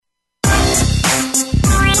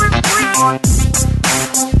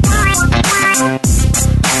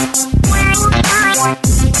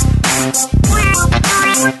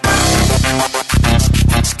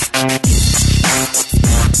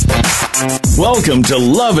Welcome to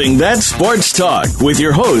Loving That Sports Talk with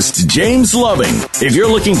your host, James Loving. If you're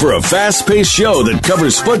looking for a fast-paced show that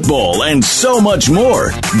covers football and so much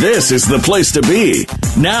more, this is the place to be.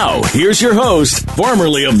 Now, here's your host,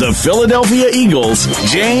 formerly of the Philadelphia Eagles,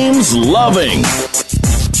 James Loving.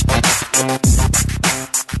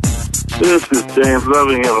 This is James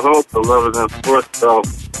Loving, your host of Loving That Sports Talk.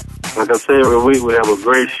 Like I say every week, we have a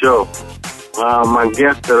great show. My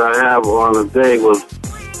guest that I have on today was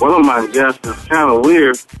one of my guests is kind of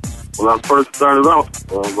weird. When I first started off,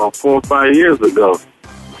 about 4 or 5 years ago,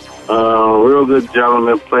 real good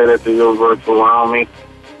gentleman, played at the University of Wyoming,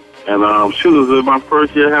 and she was my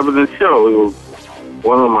first year having this show. He was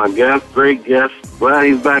one of my guests, great guest. Glad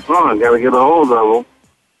he's back on. Got to get a hold of him.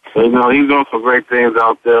 So, he's doing some great things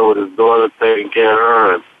out there with his daughter, taking care of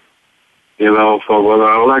her, and so what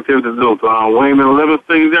I would like to introduce Wayman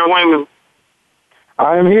Livingston. There, Wayman.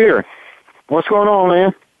 I am here. What's going on,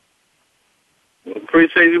 man?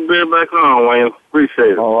 Appreciate you being back on, Wayne.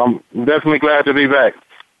 Appreciate it. Oh, I'm definitely glad to be back.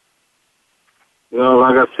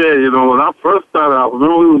 Like I said, when I first started out,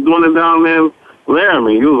 remember we were doing it down there in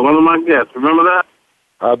Laramie. You was one of my guests. Remember that?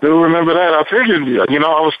 I do remember that. I figured,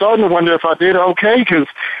 I was starting to wonder if I did okay because,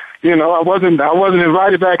 I wasn't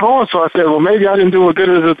invited back on. So I said, well, maybe I didn't do as good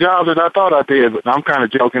as a job as I thought I did. But I'm kind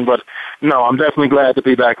of joking. But no, I'm definitely glad to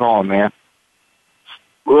be back on, man.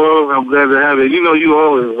 Well, I'm glad to have you. You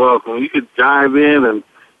always welcome. You could dive in and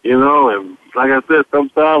like I said,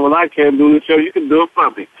 sometimes when I can't do the show, you can do it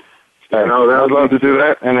for me. I'd love to do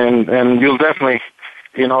that. And you'll definitely,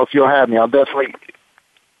 if you'll have me, I'll definitely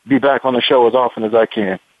be back on the show as often as I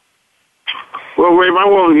can. Well, Ray, I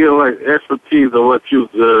want to get expertise of what you're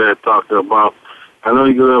good at talking about. I know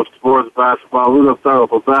you're good at sports, basketball. We're going to start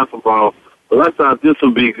off with basketball, but I thought this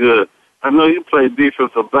would be good. I know you played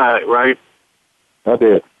defensive back, right? I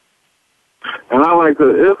did. And I like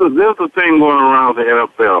there's a thing going around the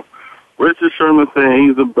NFL. Richard Sherman saying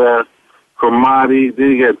he's the best. Cromartie,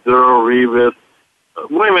 then you got Darrelle Revis.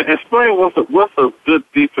 Wait a minute, explain what's a good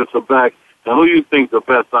defensive back and who you think the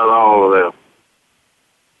best out of all of them.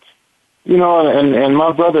 And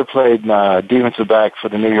my brother played defensive back for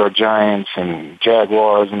the New York Giants and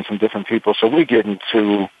Jaguars and some different people, so we get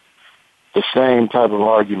into the same type of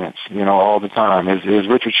arguments, all the time. Is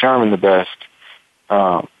Richard Sherman the best?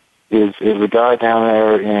 Is the guy down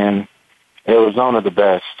there in Arizona the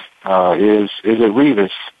best? Is it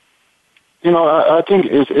Revis? I think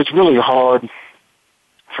it's really hard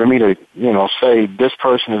for me to, say this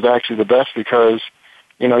person is actually the best because,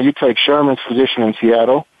 you take Sherman's position in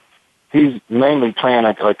Seattle. He's mainly playing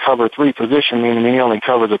a cover 3 position, meaning he only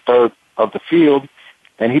covers a third of the field,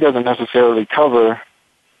 and he doesn't necessarily cover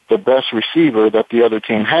the best receiver that the other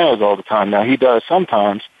team has all the time. Now, he does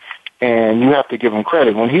sometimes, and you have to give him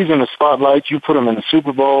credit. When he's in the spotlight, you put him in the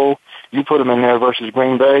Super Bowl, you put him in there versus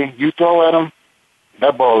Green Bay, you throw at him,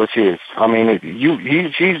 that ball is his. I mean,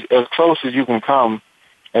 he's as close as you can come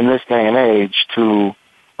in this day and age to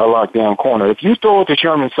a lockdown corner. If you throw it to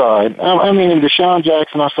Sherman's side, I mean, in Deshaun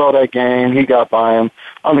Jackson, I saw that game, he got by him.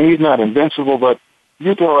 I mean, he's not invincible, but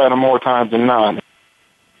you throw at him more times than not,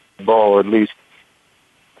 ball, or at least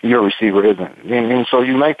your receiver isn't. And so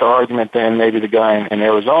you make the argument then maybe the guy in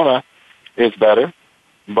Arizona is better,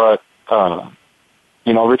 but,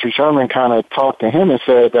 Richard Sherman kind of talked to him and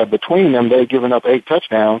said that between them, they'd given up 8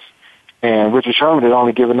 touchdowns, and Richard Sherman had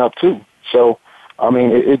only given up 2. So, I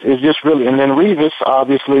mean, it's just really, and then Revis,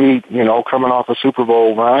 obviously, coming off a Super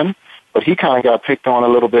Bowl run, but he kind of got picked on a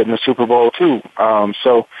little bit in the Super Bowl too.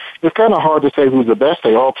 So it's kind of hard to say who's the best.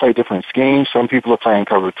 They all play different schemes. Some people are playing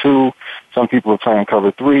cover 2. Some people are playing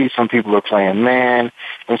cover 3. Some people are playing man.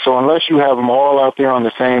 And so unless you have them all out there on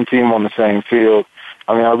the same team, on the same field,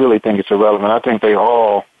 I mean, I really think it's irrelevant. I think they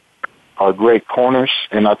all are great corners,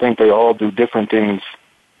 and I think they all do different things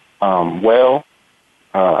well.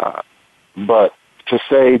 But to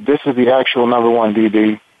say this is the actual number 1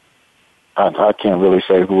 DB, I can't really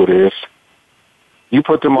say who it is. You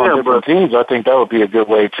put them on different teams, I think that would be a good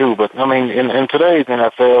way too. But I mean, in today's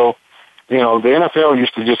NFL, the NFL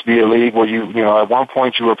used to just be a league where you at one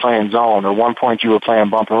point you were playing zone, or one point you were playing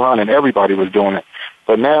bump and run, and everybody was doing it.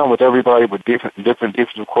 But now with everybody with different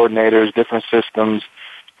defensive coordinators, different systems,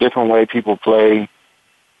 different way people play,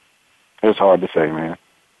 it's hard to say, man.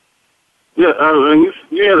 Yeah, and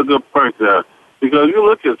you had a good point there. Because you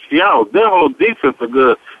look at Seattle, their whole defense is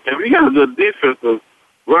good. If you got a good defense of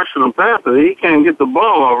rushing and passing, he can't get the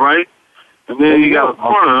ball all right. And then you got a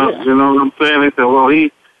corner, you know what I'm saying? They said, well,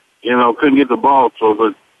 he couldn't get the ball to,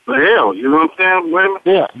 but the hell, you know what I'm saying, Wayman?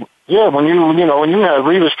 Yeah. When you had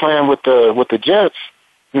Revis playing with the Jets,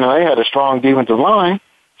 they had a strong defensive line.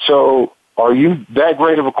 So are you that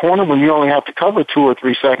great of a corner when you only have to cover 2 or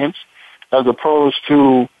 3 seconds, as opposed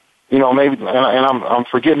to, maybe, and I'm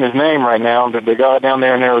forgetting his name right now, the guy down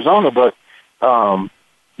there in Arizona, but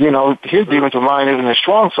his defensive line isn't as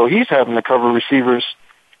strong, so he's having to cover receivers,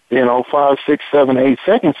 5, 6, 7, 8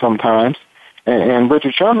 seconds sometimes. And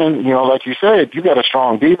Richard Sherman, like you said, you got a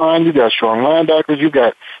strong D-line, you got strong linebackers, you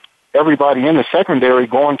got everybody in the secondary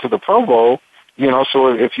going to the Pro Bowl, so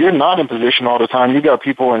if you're not in position all the time, you got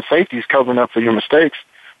people in safeties covering up for your mistakes,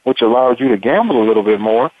 which allows you to gamble a little bit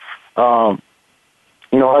more.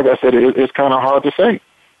 Like I said, it's kind of hard to say.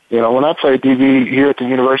 When I played DB here at the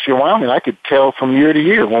University of Wyoming, I could tell from year to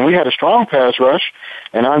year. When we had a strong pass rush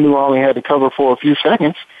and I knew I only had to cover for a few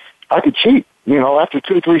seconds, I could cheat. After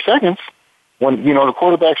 2 or 3 seconds, when, the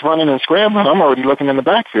quarterback's running and scrambling, I'm already looking in the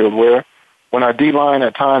backfield, where when our D-line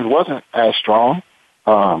at times wasn't as strong,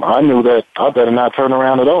 I knew that I better not turn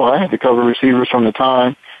around at all. I had to cover receivers from the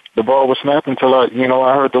time the ball was snapped until I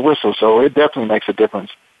heard the whistle. So it definitely makes a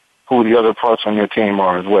difference who the other parts on your team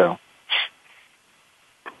are as well.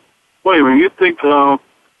 Wait, when you think, I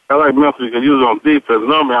like Memphis because you was on defense.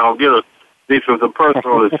 Normally I don't get a defensive person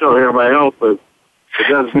on the show, everybody else, but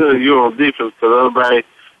that's good you're on defense because everybody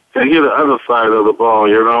can hear the other side of the ball,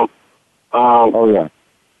 Oh, yeah.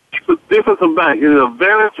 Defensive back, is it an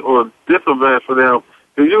advantage or a disadvantage for them?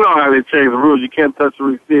 Because you know how they change the rules. You can't touch the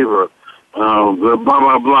receiver, blah,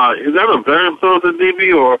 blah, blah. Is that a advantage to the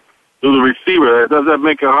DB or to the receiver? Does that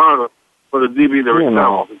make it harder for the DB to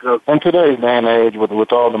recover? Because in today's day and age,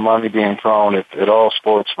 with all the money being thrown at all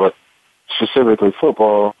sports, but specifically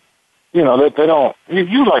football, they don't,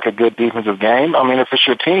 you like a good defensive game. I mean, if it's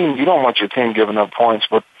your team, you don't want your team giving up points,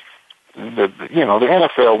 but the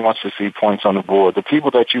NFL wants to see points on the board. The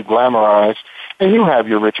people that you glamorize, and you have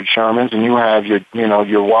your Richard Shermans and you have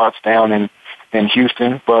your Watts down in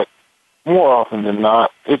Houston, but more often than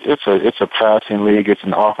not, it's a passing league. It's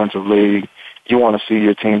an offensive league. You want to see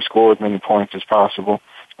your team score as many points as possible.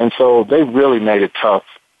 And so they really made it tough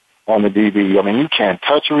on the DB. I mean, you can't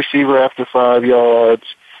touch a receiver after 5 yards.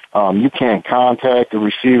 You can't contact the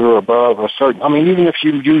receiver above a certain, even if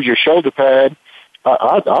you use your shoulder pad,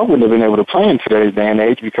 I wouldn't have been able to play in today's day and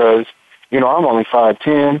age because, I'm only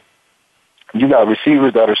 5'10". You got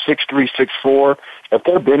receivers that are 6'3", 6'4". If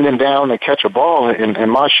they're bending down to catch a ball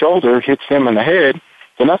and my shoulder hits them in the head,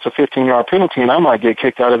 then that's a 15-yard penalty and I might get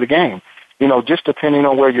kicked out of the game. Just depending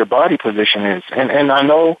on where your body position is. And I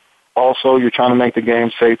know also you're trying to make the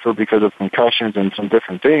game safer because of concussions and some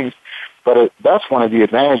different things, but that's one of the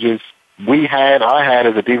advantages I had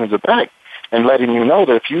as a defensive back, and letting you know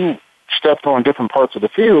that if you stepped on different parts of the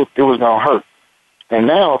field, it was going to hurt. And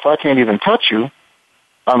now if I can't even touch you,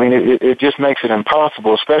 it just makes it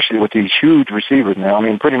impossible, especially with these huge receivers now.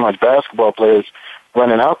 Pretty much basketball players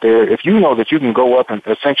running out there, if you know that you can go up and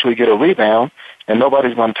essentially get a rebound and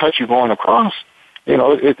nobody's going to touch you going across,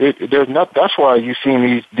 that's why you've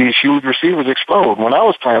seen these huge receivers explode. When I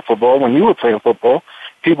was playing football, when you were playing football,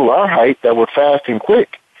 people our height that were fast and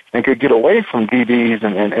quick and could get away from DBs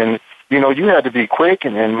and you had to be quick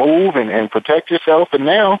and move and protect yourself. And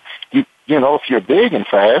now, if you're big and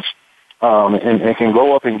fast, and can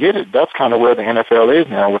go up and get it, that's kind of where the NFL is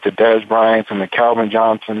now with the Dez Bryants and the Calvin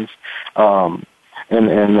Johnsons, and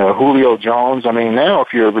Julio Jones. Now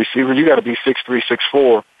if you're a receiver, you got to be 6'3",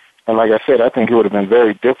 6'4". And like I said, I think it would have been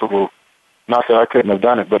very difficult. Not that I couldn't have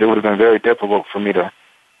done it, but it would have been very difficult for me to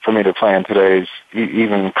play in today's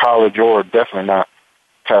even college or definitely not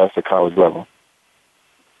past the college level.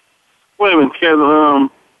 Wait a minute, Ken.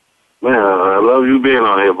 Man, I love you being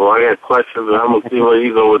on here, boy. I got questions, and I'm going to see where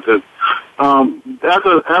you go with this. As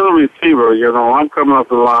a receiver, I'm coming off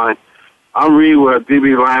the line. I'm reading what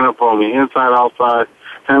DB line up on me, inside, outside,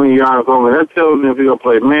 how many yards on me. That tells me if you're going to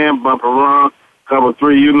play man, bump and run, cover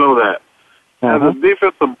 3, you know that. As a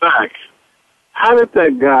defensive back, how did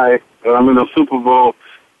that guy, I'm in the Super Bowl,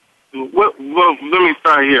 let me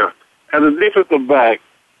start here. As a defensive back,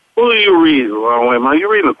 who do you read? Are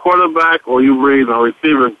you reading a quarterback or are you reading a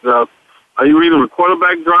receiver stuff? Are you reading a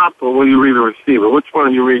quarterback drop or will you read a receiver? Which one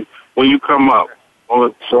do you read when you come up?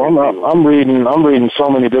 So I'm reading so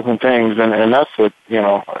many different things, and that's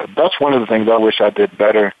that's one of the things I wish I did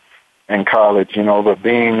better in college. But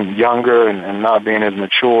being younger and not being as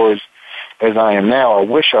mature as I am now, I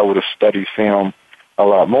wish I would have studied film a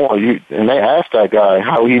lot more. And they asked that guy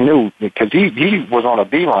how he knew, because he was on a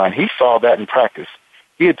B-line. He saw that in practice.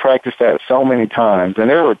 He had practiced that so many times, and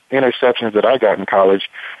there were interceptions that I got in college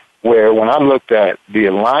where when I looked at the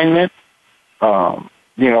alignment,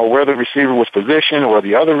 where the receiver was positioned, where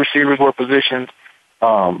the other receivers were positioned.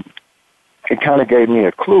 It kind of gave me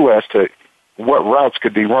a clue as to what routes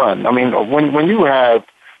could be run. I mean, when you have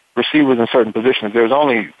receivers in certain positions, there's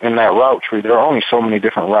only, in that route tree, there are only so many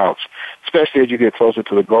different routes, especially as you get closer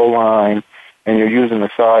to the goal line and you're using the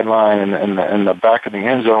sideline and the back of the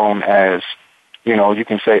end zone as, you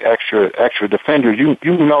can say extra defenders.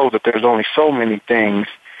 You know that there's only so many things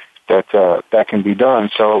that can be done.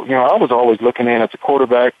 So, I was always looking in at the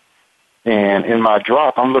quarterback, and in my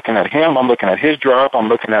drop, I'm looking at him, I'm looking at his drop, I'm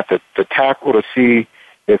looking at the tackle to see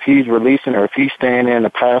if he's releasing or if he's staying in the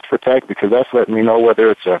pass protect, because that's letting me know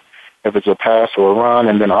whether if it's a pass or a run.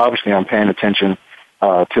 And then obviously I'm paying attention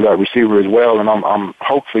to that receiver as well, and I'm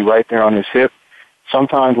hopefully right there on his hip.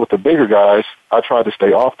 Sometimes with the bigger guys, I try to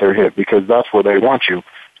stay off their hip because that's where they want you.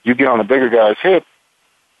 You get on the bigger guy's hip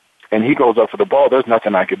and he goes up for the ball, there's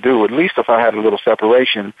nothing I could do. At least if I had a little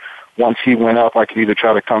separation, once he went up, I could either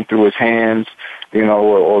try to come through his hands,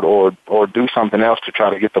 or do something else to try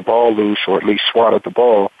to get the ball loose or at least swat at the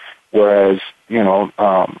ball. Whereas, if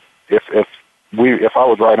I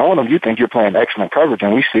was right on him, you think you're playing excellent coverage.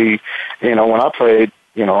 And we see, when I played,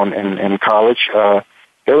 in college,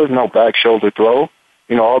 there was no back shoulder throw,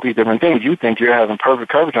 all these different things. You think you're having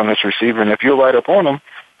perfect coverage on this receiver, and if you're right up on him,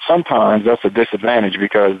 sometimes that's a disadvantage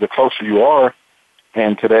because the closer you are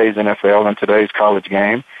in today's NFL and today's college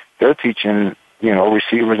game, they're teaching,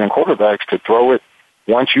 receivers and quarterbacks to throw it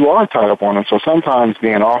once you are tied up on them. So sometimes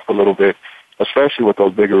being off a little bit, especially with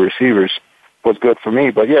those bigger receivers, was good for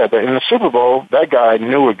me. But yeah, in the Super Bowl, that guy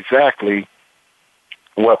knew exactly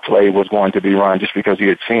what play was going to be run just because he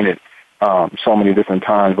had seen it so many different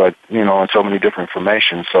times, but, in so many different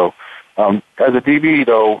formations. So as a DB,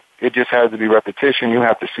 though, it just has to be repetition. You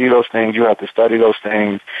have to see those things. You have to study those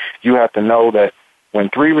things. You have to know that when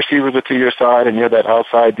three receivers are to your side and you're that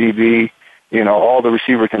outside DB, all the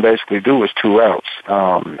receiver can basically do is two routes,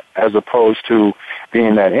 as opposed to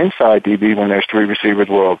being that inside DB when there's three receivers.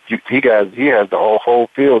 Well, he has the whole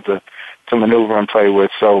field to maneuver and play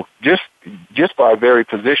with. So just by very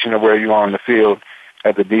position of where you are on the field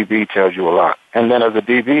as a DB tells you a lot. And then as a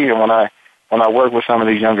DB, and when I work with some of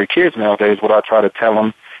these younger kids nowadays, what I try to tell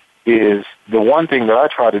them is the one thing that I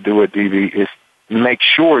try to do at DB is make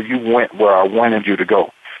sure you went where I wanted you to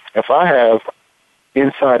go. If I have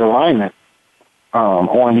inside alignment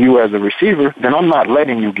on you as a receiver, then I'm not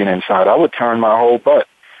letting you get inside. I would turn my whole butt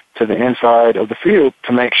to the inside of the field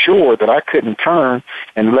to make sure that I couldn't turn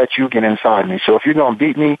and let you get inside me. So if you're going to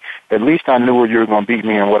beat me, at least I knew where you were going to beat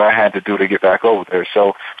me and what I had to do to get back over there.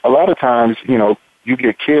 So a lot of times, you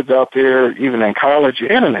get kids out there, even in college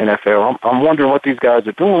and in the NFL, I'm wondering what these guys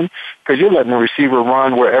are doing because you're letting the receiver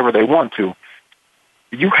run wherever they want to.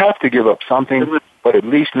 You have to give up something, but at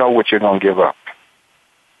least know what you're going to give up.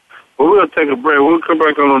 Well, we're going to take a break. We'll come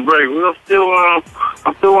back on the break.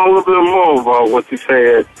 I still want a little bit more about what you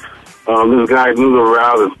said. This guy knew the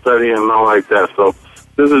route and studying and all like that. So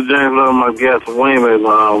this is James Love, my guest, Wayman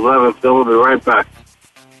Levinson. We'll be right back.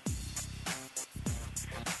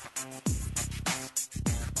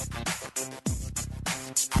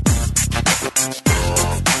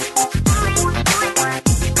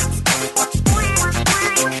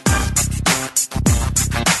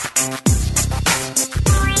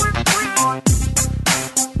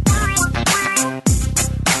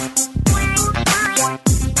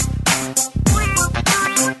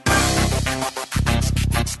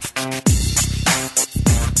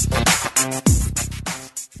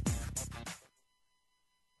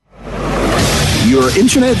 Your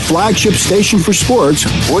internet flagship station for sports,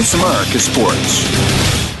 Voice America Sports.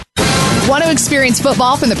 Want to experience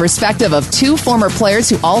football from the perspective of two former players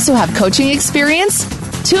who also have coaching experience?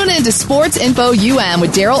 Tune in to Sports Info UM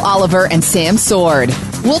with Daryl Oliver and Sam Sword.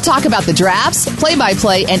 We'll talk about the drafts,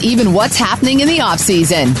 play-by-play, and even what's happening in the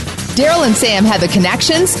offseason. Daryl and Sam have the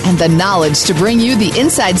connections and the knowledge to bring you the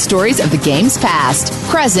inside stories of the game's past,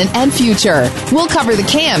 present, and future. We'll cover the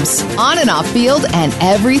camps, on and off field, and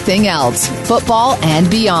everything else, football and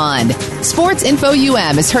beyond. Sports Info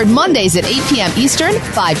UM is heard Mondays at 8 p.m. Eastern,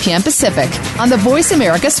 5 p.m. Pacific on the Voice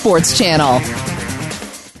America Sports Channel.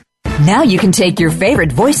 Now you can take your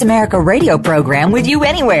favorite Voice America radio program with you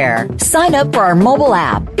anywhere. Sign up for our mobile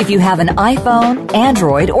app if you have an iPhone,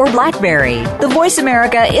 Android, or BlackBerry. The Voice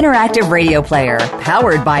America Interactive Radio Player,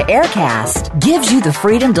 powered by Aircast, gives you the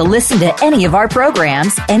freedom to listen to any of our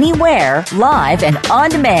programs, anywhere, live and on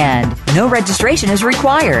demand. No registration is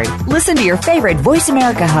required. Listen to your favorite Voice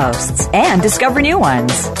America hosts and discover new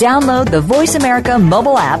ones. Download the Voice America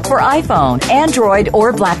mobile app for iPhone, Android,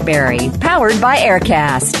 or BlackBerry, powered by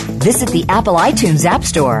Aircast. Visit the Apple iTunes App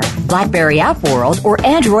Store, BlackBerry App World, or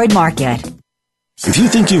Android Market. If you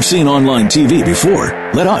think you've seen online TV before,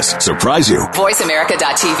 let us surprise you.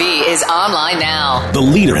 VoiceAmerica.tv is online now. The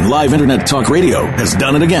leader in live internet talk radio has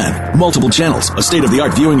done it again. Multiple channels, a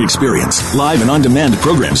state-of-the-art viewing experience, live and on-demand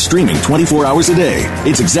programs streaming 24 hours a day.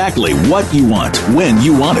 It's exactly what you want, when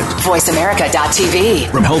you want it.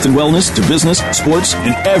 VoiceAmerica.tv. From health and wellness to business, sports,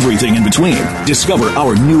 and everything in between. Discover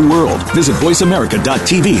our new world. Visit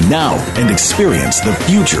VoiceAmerica.tv now and experience the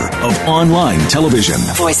future of online television.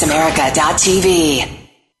 VoiceAmerica.tv.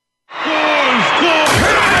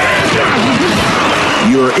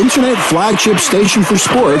 Your internet flagship station for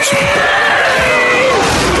sports.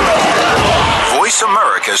 Voice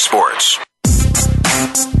America Sports.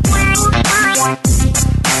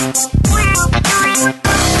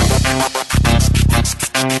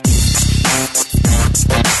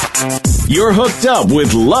 You're hooked up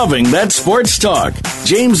with Loving That Sports Talk.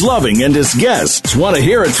 James Loving and his guests want to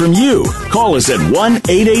hear it from you. Call us at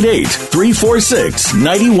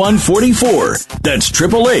 1-888-346-9144. That's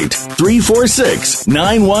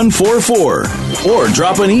 888-346-9144. Or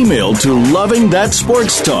drop an email to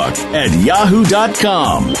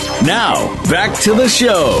lovingthatsportstalk@yahoo.com. Now, back to the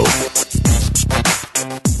show.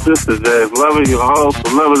 This is James Loving, your host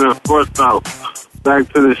of Loving That Sports Talk. Back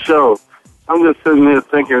to the show. I'm just sitting here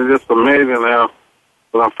thinking it's just amazing how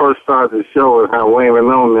when I first started the show and how Wayman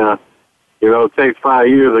on there, it takes 5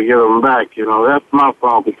 years to get them back. That's my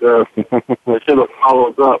fault because I should have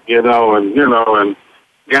followed up, and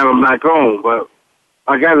got him back on. But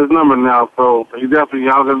I got his number now, so y'all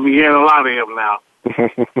going to be hearing a lot of him now.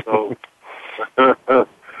 So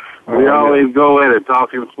we always go at it,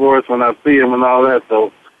 talking sports when I see him and all that.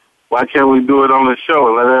 So why can't we do it on the show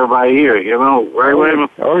and let everybody hear it, right, Wayman?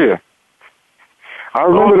 Oh, yeah. I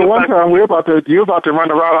remember the one time you were about to run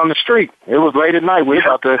the route on the street. It was late at night. We were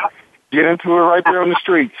about to get into it right there on the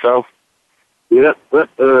street. So, yeah, we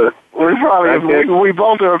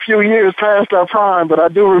both are a few years past our prime, but I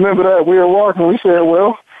do remember that we were walking. We said,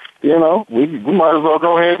 well, we might as well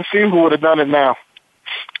go ahead and see who would have done it now.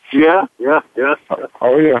 Yeah.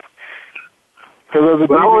 Oh yeah. Because as a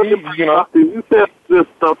DB, you said this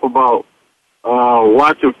stuff about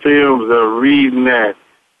watching films or reading that.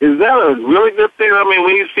 Is that a really good thing? I mean,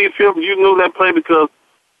 when you see film, you knew that play because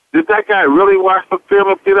did that guy really watch the film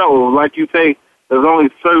and see that? Or like you say, there's only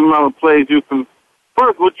a certain amount of plays you can.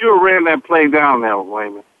 First, would you have ran that play down there,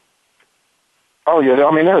 Wayman? Oh, yeah. I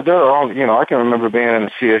mean, there are all, I can remember being in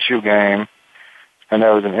a CSU game and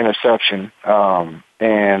there was an interception.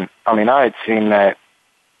 And, I mean, I had seen that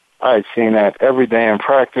every day in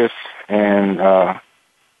practice. And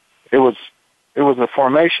it was a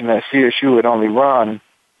formation that CSU had only run,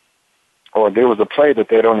 or there was a play that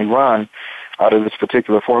they'd only run out of this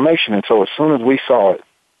particular formation. And so as soon as we saw it,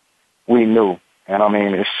 we knew. And I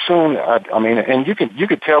mean, and you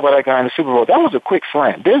could tell by that guy in the Super Bowl, that was a quick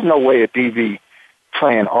slant. There's no way a DB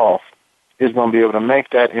playing off is going to be able to make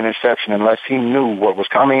that interception unless he knew what was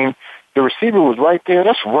coming. The receiver was right there.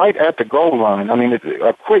 That's right at the goal line. I mean,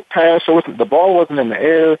 a quick pass. So the ball wasn't in the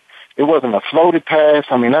air. It wasn't a floated pass.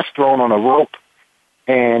 I mean, that's thrown on a rope.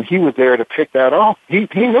 And he was there to pick that off. He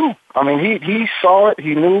knew. I mean, he saw it.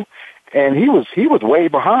 He knew. And he was way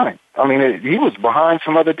behind. I mean, he was behind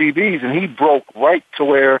some other DBs, and he broke right to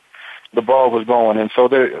where the ball was going. And so,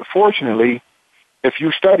 fortunately, if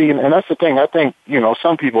you study, and that's the thing, I think,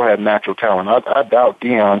 some people have natural talent. I doubt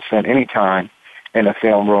Deion spent any time in a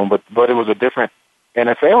film room, but it was a different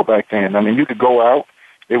NFL back then. I mean, you could go out.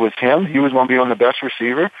 It was him. He was going to be on the best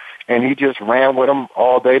receiver, and he just ran with him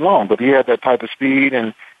all day long. But he had that type of speed,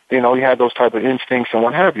 and, he had those type of instincts and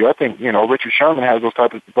what have you. I think, Richard Sherman has those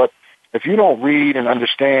type of, but if you don't read and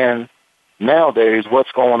understand nowadays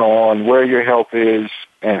what's going on, where your help is,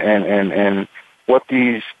 and what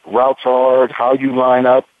these routes are, how you line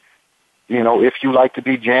up, if you like to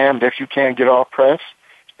be jammed, if you can't get off press,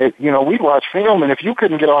 we'd watch film, and if you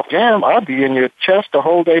couldn't get off jam, I'd be in your chest the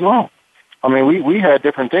whole day long. I mean, we had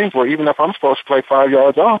different things where even if I'm supposed to play 5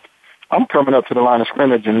 yards off, I'm coming up to the line of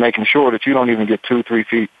scrimmage and making sure that you don't even get 2-3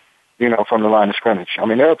 feet, from the line of scrimmage. I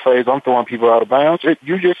mean, there are plays I'm throwing people out of bounds. It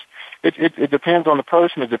depends on the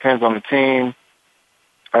person. It depends on the team.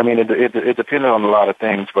 I mean, it depends on a lot of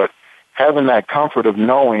things, but having that comfort of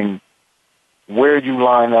knowing where you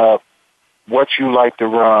line up, what you like to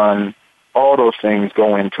run, all those things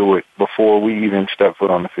go into it before we even step foot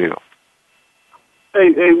on the field.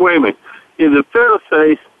 Hey, wait a minute. Is it fair to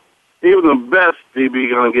say even the best DB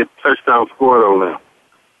going to get touchdown scored on them?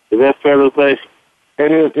 Is that fair to say?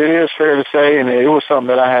 It is fair to say, and it was something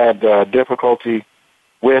that I had difficulty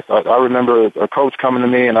with. I remember a coach coming to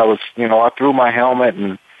me, and I was, I threw my helmet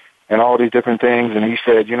and all these different things, and he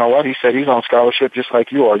said, you know what? He said, he's on scholarship just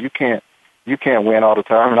like you are. You can't you can't win all the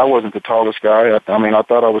time. And I wasn't the tallest guy. I mean, I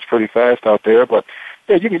thought I was pretty fast out there, but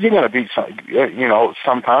yeah, you're going to beat some,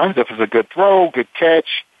 sometimes if it's a good throw, good catch,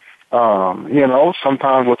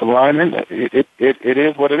 sometimes with alignment, it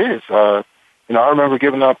is what it is. I remember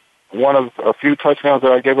giving up one of a few touchdowns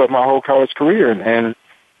that I gave up my whole college career, and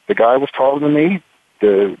the guy was taller than me.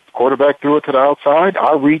 The quarterback threw it to the outside.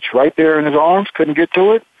 I reached right there in his arms, couldn't get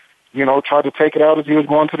to it. Tried to take it out as he was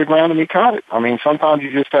going to the ground, and he caught it. I mean, sometimes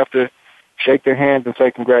you just have to shake their hands and say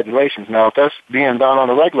congratulations. Now, if that's being done on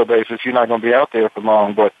a regular basis, you're not going to be out there for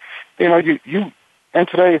long. But, you in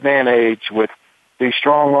today's day and age with these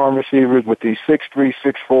strong arm receivers, with these 6'3",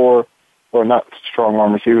 6'4", or not strong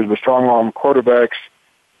arm receivers, but strong arm quarterbacks,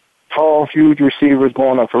 tall, huge receivers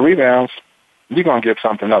going up for rebounds, you're going to give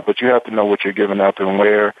something up. But you have to know what you're giving up and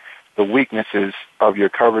where the weaknesses of your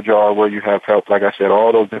coverage are, where you have help. Like I said,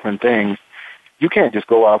 all those different things. You can't just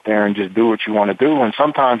go out there and just do what you want to do. And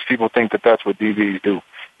sometimes people think that that's what DBs do.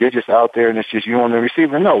 You're just out there and it's just you and the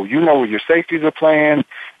receiver. No, you know where your safeties are playing.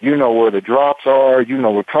 You know where the drops are. You know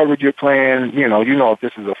what coverage you're playing. You know if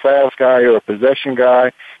this is a fast guy or a possession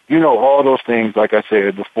guy. You know all those things, like I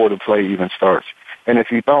said, before the play even starts. And if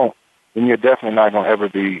you don't, then you're definitely not going to ever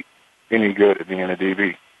be any good at being a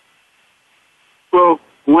DB. Well,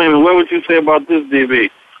 Wayman, what would you say about this DB?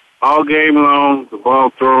 All game long, the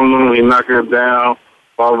ball thrown on him, he knocking it down,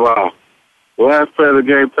 blah, blah. Last play of the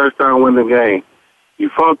game, touchdown, win the game. You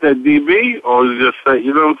fault that DB, or you just say,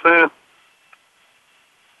 you know what I'm saying?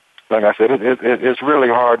 Like I said, it's really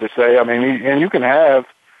hard to say. I mean, and you can have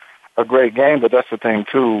a great game, but that's the thing,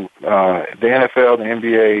 too. The NFL, the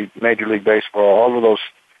NBA, Major League Baseball, all of those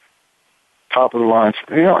top of the line,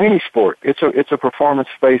 any sport, it's a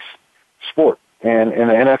performance-based sport. And in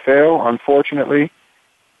the NFL, unfortunately,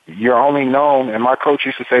 you're only known, and my coach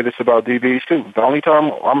used to say this about DBs too, the only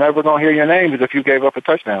time I'm ever going to hear your name is if you gave up a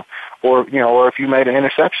touchdown or if you made an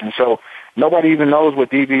interception. So nobody even knows what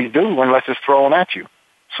DBs do unless it's thrown at you.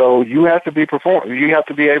 So you have to be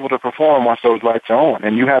able to perform once those lights are on,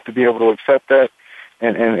 and you have to be able to accept that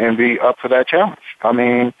and be up for that challenge. I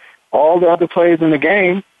mean, all the other plays in the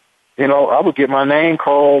game, I would get my name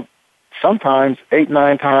called sometimes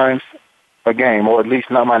 8-9 times a game, or at least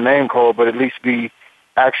not my name called, but at least be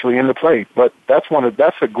actually in the play. But that's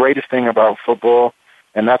the greatest thing about football,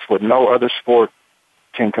 and that's what no other sport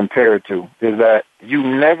can compare it to, is that you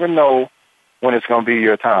never know when it's going to be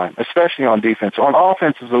your time, especially on defense. On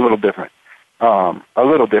offense is a little different.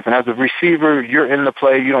 As a receiver, you're in the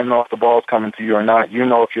play. You don't know if the ball's coming to you or not. You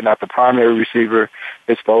know if you're not the primary receiver,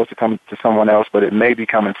 it's supposed to come to someone else, but it may be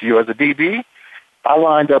coming to you. As a DB, I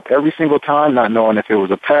lined up every single time not knowing if it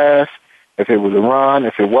was a pass, if it was a run,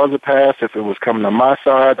 if it was a pass, if it was coming to my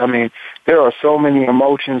side. I mean, there are so many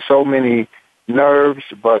emotions, so many nerves,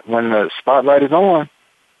 but when the spotlight is on,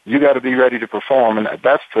 you got to be ready to perform. And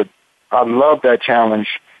I love that challenge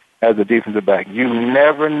as a defensive back. You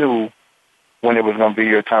never knew when it was going to be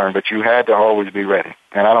your turn, but you had to always be ready.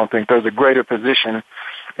 And I don't think there's a greater position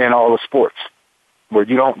in all the sports where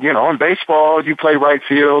you don't, in baseball, you play right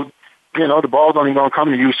field, the ball's only going to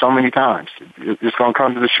come to you so many times. It's going to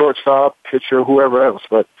come to the shortstop, pitcher, whoever else.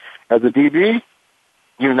 But as a DB,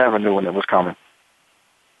 you never knew when it was coming.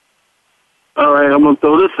 All right, I'm going to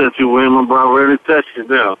throw this at you, William. I'm ready to test you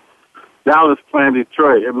now. Dallas playing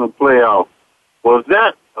Detroit in the playoff. Was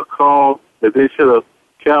that a call that they should have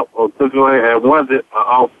kept or took away, and was it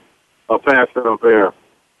a pass interference?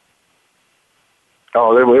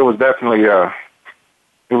 Oh, it was definitely,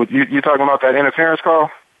 you talking about that interference call?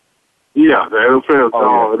 Yeah, the interference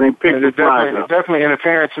call. Yeah. It's definitely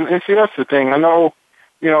interference. And see, that's the thing. I know,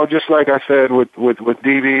 just like I said, with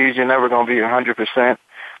DBs, you're never going to be 100%.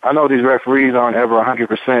 I know these referees aren't ever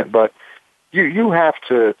 100%, but you have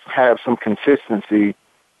to have some consistency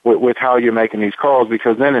with how you're making these calls,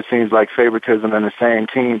 because then it seems like favoritism and the same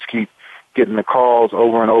teams keep getting the calls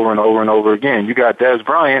over and over and over and over again. You got Dez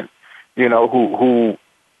Bryant, who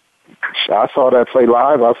I saw that play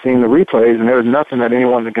live. I've seen the replays, and there's nothing that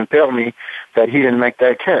anyone can tell me that he didn't make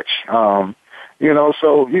that catch.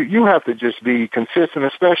 So you have to just be consistent,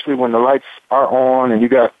 especially when the lights are on and you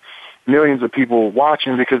got millions of people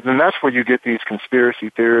watching, because then that's where you get these conspiracy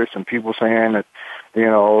theorists and people saying that,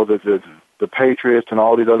 the Patriots and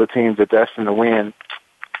all these other teams are destined to win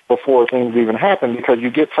before things even happen, because you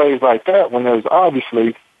get plays like that when there's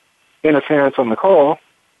obviously interference on the call,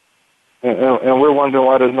 and we're wondering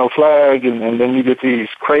why there's no flag, and then you get these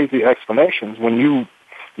crazy explanations. When you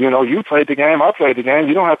played the game, I played the game,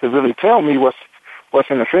 you don't have to really tell me what's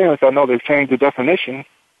interference. I know they've changed the definition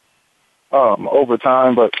over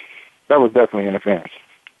time, but that was definitely interference.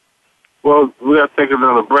 Well, we got to take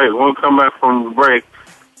another break. When we come back from the break,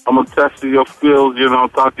 I'm going to test your skills,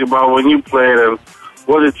 talk to you about when you played and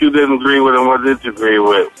what did you didn't agree with and what did you agree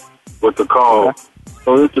with the call. Okay.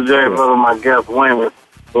 So this is James Loving, my guest, Wayman.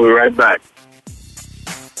 We'll be right back.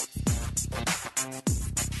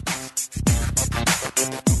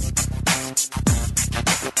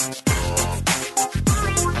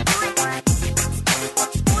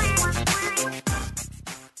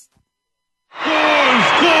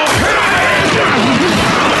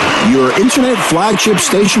 Your internet flagship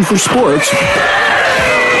station for sports.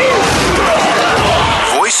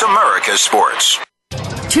 Voice America Sports.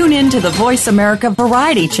 Tune in to the Voice America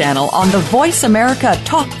Variety channel on the Voice America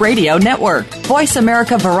Talk Radio Network. Voice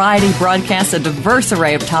America Variety broadcasts a diverse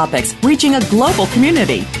array of topics, reaching a global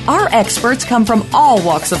community. Our experts come from all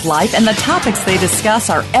walks of life, and the topics they discuss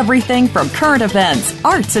are everything from current events,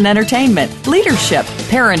 arts and entertainment, leadership,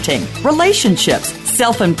 parenting, relationships,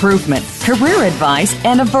 self-improvement, career advice,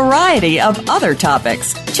 and a variety of other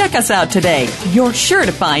topics. Check us out today. You're sure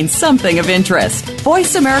to find something of interest.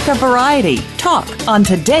 Voice America Variety. Talk on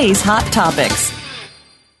today's hot topics.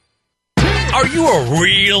 Are you a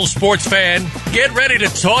real sports fan? Get ready to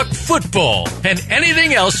talk football and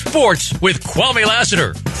anything else sports with Kwame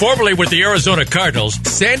Lassiter. Formerly with the Arizona Cardinals,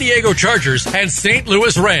 San Diego Chargers, and St.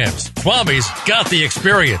 Louis Rams, Kwame's got the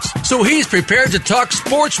experience, so he's prepared to talk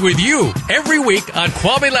sports with you every week on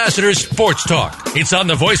Kwame Lassiter's Sports Talk. It's on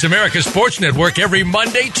the Voice America Sports Network every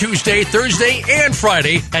Monday, Tuesday, Thursday, and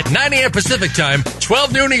Friday at 9 a.m. Pacific Time,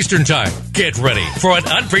 12 noon Eastern Time. Get ready for an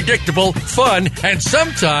unpredictable, fun, and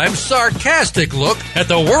sometimes sarcastic look at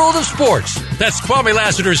the world of sports. That's Kwame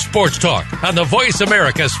Lassiter's Sports Talk on the Voice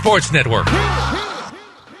America Sports Network.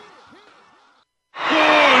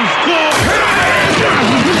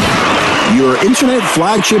 Your internet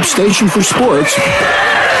flagship station for sports.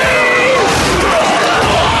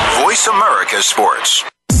 Voice America Sports.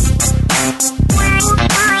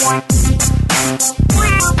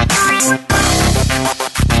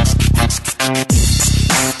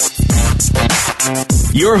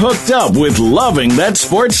 You're hooked up with Loving That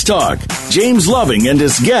Sports Talk. James Loving and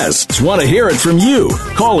his guests want to hear it from you.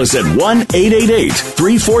 Call us at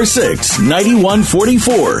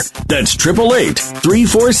 1-888-346-9144. That's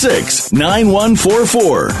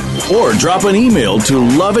 888-346-9144. Or drop an email to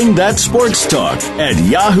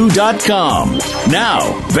lovingthatsportstalk@yahoo.com.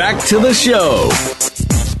 Now, back to the show.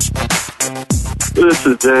 This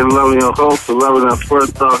is James Loving, your host of Loving That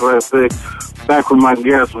Sports Talk. Like I say, back with my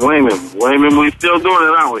guest, Wayman. Wayman, we still doing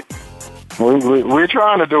it, aren't we? We're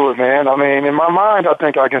trying to do it, man. I mean, in my mind, I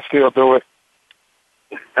think I can still do it.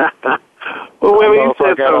 Well, Wayman, you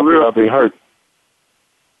said something real. I'll be hurt.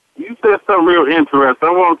 You said something real interesting.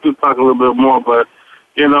 I want to talk a little bit more, but,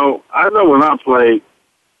 I know when I played,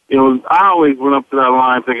 I always went up to that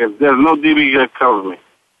line thinking, there's no DB that covers me.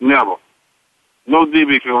 Never. No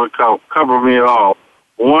DB can cover me at all.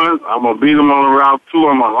 One, I'm going to beat him on the route. Two,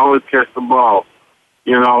 I'm going to always catch the ball.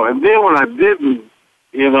 And then when I didn't,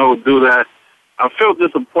 do that, I felt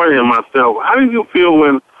disappointed in myself. How do you feel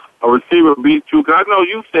when a receiver beats you? Because I know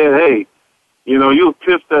you said, hey, you were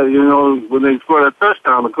pissed that, when they scored that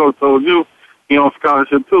touchdown, the coach told you he on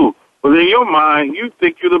scholarship too. But in your mind, you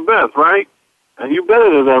think you're the best, right? And you're better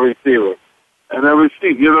than that receiver. And that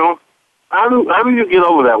receiver, how do you get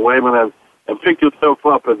over that, Wayman, and pick yourself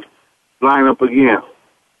up and line up again?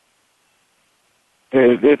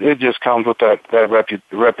 It just comes with that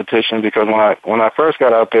repetition, because when I first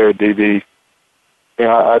got out there at DB,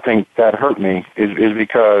 I think that hurt me is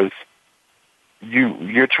because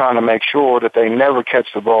you're trying to make sure that they never catch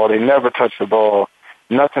the ball, they never touch the ball,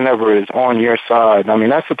 nothing ever is on your side. I mean,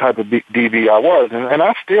 that's the type of DB I was, and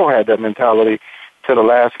I still had that mentality to the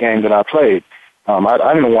last game that I played.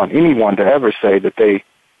 I didn't want anyone to ever say that they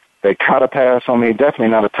caught a pass on me, definitely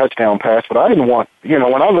not a touchdown pass, but I didn't want,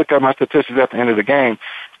 when I looked at my statistics at the end of the game,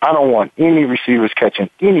 I don't want any receivers catching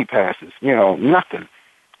any passes, nothing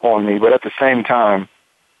on me. But at the same time,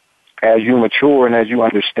 as you mature and as you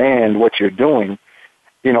understand what you're doing,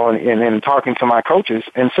 and talking to my coaches,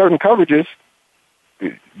 in certain coverages,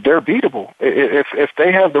 they're beatable. If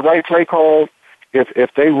they have the right play call,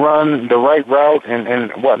 if they run the right route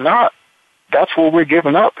and whatnot, that's what we're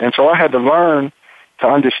giving up. And so I had to learn to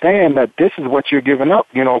understand that this is what you're giving up.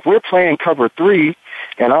 If we're playing cover 3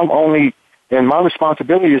 and my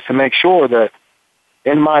responsibility is to make sure that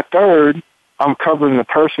in my third, I'm covering the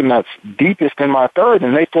person that's deepest in my third,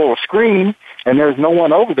 and they throw a screen and there's no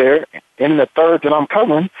one over there in the third that I'm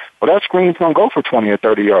covering, well, that screen's going to go for 20 or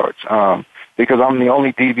 30 yards because I'm the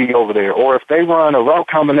only DB over there. Or if they run a route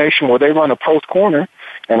combination where they run a post corner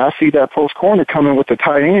and I see that post corner coming with the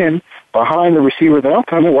tight end behind the receiver that I'm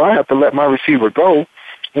coming, well, I have to let my receiver go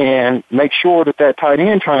and make sure that that tight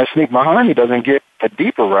end trying to sneak behind me doesn't get a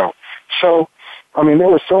deeper route. So, I mean, there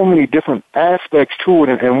were so many different aspects to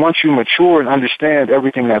it, and once you mature and understand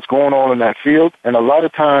everything that's going on in that field, and a lot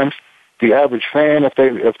of times the average fan,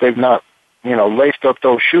 if they've not, laced up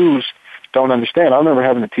those shoes, don't understand. I remember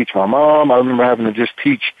having to teach my mom. I remember having to just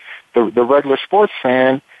teach the regular sports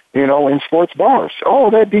fan, in sports bars. Oh,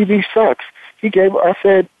 that DB sucks. I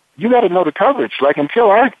said, you got to know the coverage. Like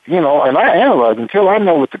until I analyze, until I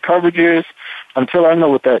know what the coverage is, until I know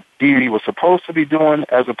what that DB was supposed to be doing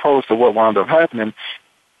as opposed to what wound up happening,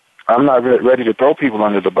 I'm not ready to throw people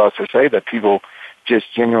under the bus or say that people just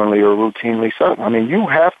genuinely or routinely suck. I mean, you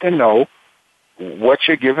have to know what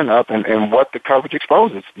you're giving up and what the coverage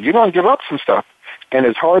exposes. You're going to give up some stuff. And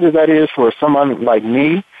as hard as that is for someone like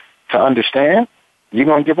me to understand, you're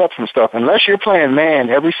going to give up some stuff. Unless you're playing man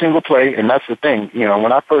every single play, and that's the thing.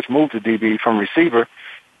 When I first moved to DB from receiver,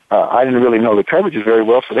 I didn't really know the coverages very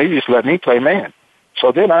well, so they just let me play man.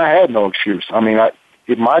 So then I had no excuse. I mean,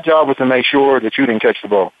 my job was to make sure that you didn't catch the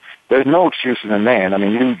ball. There's no excuses in man. I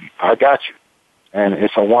mean, I got you. And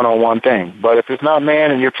it's a one-on-one thing. But if it's not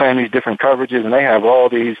man and you're playing these different coverages and they have all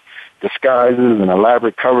these disguises and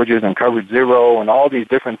elaborate coverages and coverage zero and all these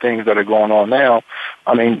different things that are going on now,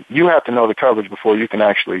 I mean, you have to know the coverage before you can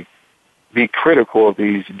actually be critical of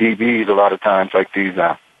these DBs a lot of times, like these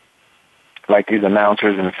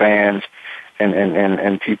announcers and fans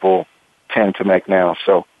and people tend to make now.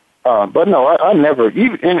 So, but no, I never,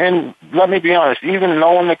 even, and let me be honest, even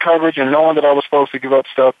knowing the coverage and knowing that I was supposed to give up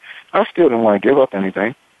stuff, I still didn't want to give up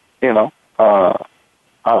anything,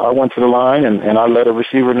 I went to the line and I let a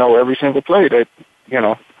receiver know every single play that,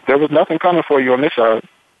 there was nothing coming for you on this side.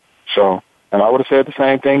 So, and I would have said the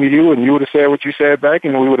same thing to you and you would have said what you said back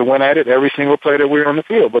and we would have went at it every single play that we were on the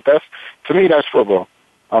field. But to me, that's football.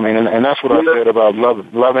 I mean, and that's what I said about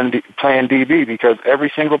loving playing DB because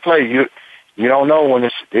every single play, you don't know when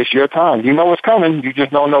it's your time. You know it's coming. You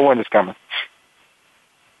just don't know when it's coming.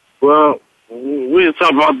 Well, we can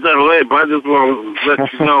talk about that later, but I just want to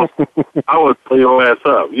let you know I would pull your ass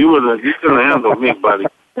up. You couldn't handle me, buddy.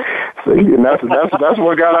 See, and that's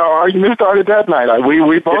what got our argument started that night. Like,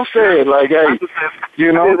 we both said, like, hey, we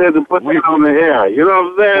had to put it on the air. You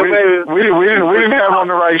know what I'm saying, baby? We didn't have on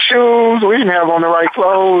the right shoes. We didn't have on the right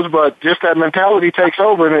clothes, but just that mentality takes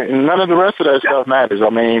over, and none of the rest of that stuff matters. I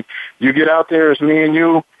mean, you get out there, it's me and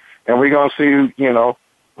you, and we're gonna see,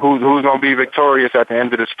 who's gonna be victorious at the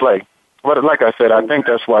end of this play. But like I said, I think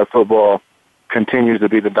that's why football continues to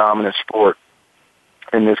be the dominant sport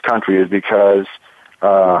in this country is because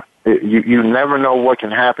you never know what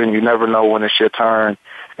can happen. You never know when it's your turn.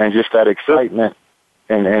 And just that excitement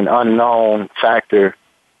and unknown factor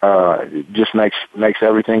just makes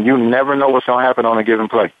everything. You never know what's going to happen on a given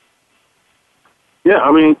play. Yeah,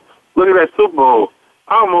 I mean, look at that Super Bowl.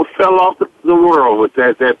 I almost fell off the world with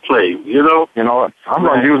that play, You know what? I'm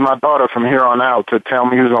going to use my daughter from here on out to tell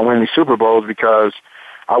me who's going to win these Super Bowls because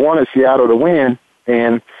I wanted Seattle to win,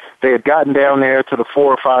 and they had gotten down there to the 4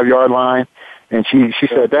 or 5 yard line, and she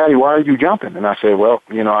said, Daddy, why are you jumping? And I said, well,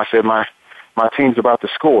 I said, my team's about to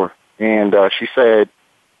score. And she said,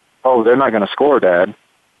 oh, they're not going to score, Dad.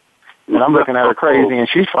 And I'm looking at her crazy, and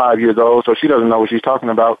she's 5 years old, so she doesn't know what she's talking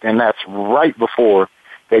about, and that's right before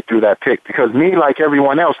they threw that pick because me, like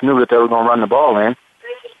everyone else, knew that they were going to run the ball in.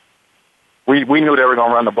 We knew they were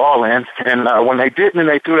going to run the ball in, and when they didn't and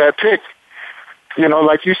they threw that pick,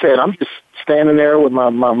 like you said, I'm just standing there with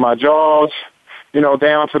my jaws,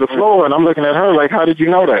 down to the floor, and I'm looking at her like, how did you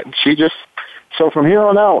know that? So from here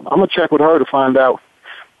on out, I'm going to check with her to find out,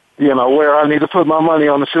 where I need to put my money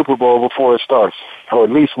on the Super Bowl before it starts, or at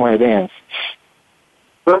least when it ends.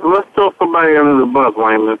 Let's throw somebody under the bus,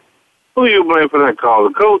 Wayman. Who are you blaming for that call?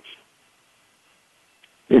 The coach?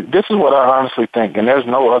 This is what I honestly think, and there's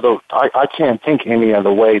no other. I can't think any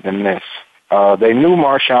other way than this. They knew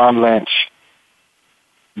Marshawn Lynch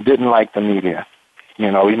didn't like the media.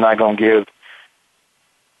 He's not going to give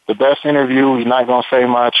the best interview. He's not going to say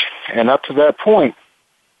much. And up to that point,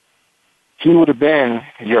 he would have been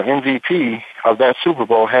your MVP of that Super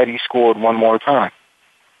Bowl had he scored one more time.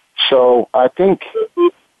 So I think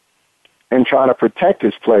in trying to protect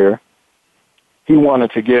his player, he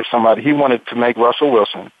wanted to make Russell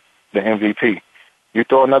Wilson the MVP. You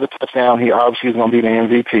throw another touchdown, he obviously is going to be the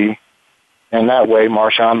MVP. And that way,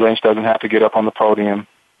 Marshawn Lynch doesn't have to get up on the podium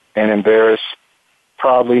and embarrass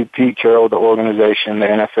probably Pete Carroll, the organization, the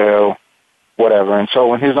NFL, whatever. And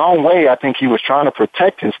so in his own way, I think he was trying to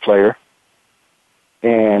protect his player,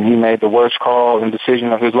 and he made the worst call and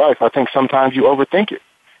decision of his life. I think sometimes you overthink it.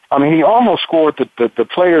 I mean, he almost scored the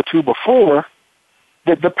play or two before,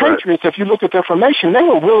 The Patriots, if you look at their formation, they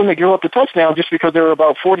were willing to give up the touchdown just because there were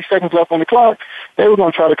about 40 seconds left on the clock. They were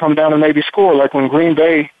going to try to come down and maybe score, like when Green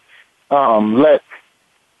Bay let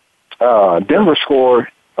Denver score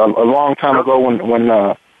a long time ago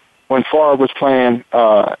when Favre was playing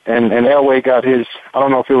and Elway got his, I don't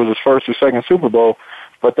know if it was his first or second Super Bowl,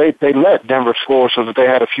 but they let Denver score so that they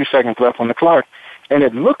had a few seconds left on the clock. And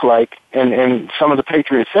it looked like, and some of the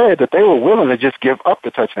Patriots said, that they were willing to just give up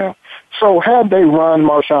the touchdown. So had they run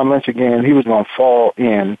Marshawn Lynch again, he was going to fall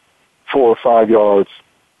in 4 or 5 yards,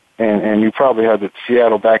 and you probably have the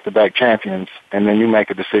Seattle back-to-back champions, and then you make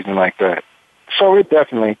a decision like that. So it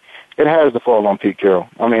has to fall on Pete Carroll.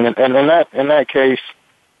 I mean, and in that case,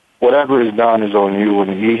 whatever is done is on you,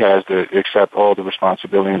 and he has to accept all the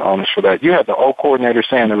responsibility and onus for that. You had the O coordinator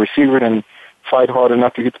saying the receiver didn't fight hard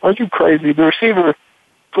enough to get. Are you crazy? The receiver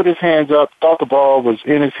put his hands up, thought the ball was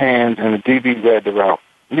in his hands, and the DB read the route.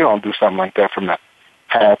 You don't do something like that from the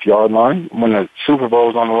half-yard line when the Super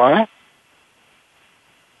Bowl's on the line.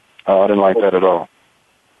 I didn't like that at all.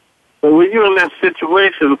 But when you're in that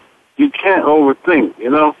situation, you can't overthink,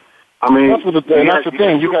 you know? I mean, that's the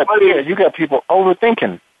thing. You got people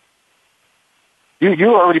overthinking.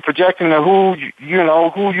 You're already projecting who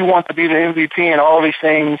you want to be the MVP and all these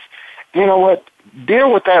things. You know what?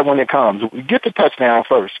 Deal with that when it comes. Get the touchdown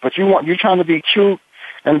first. But you're trying to be cute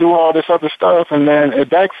and do all this other stuff, and then it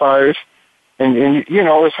backfires. And you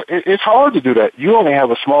know, it's hard to do that. You only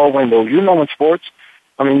have a small window. You know, in sports,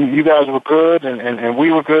 I mean, you guys were good, and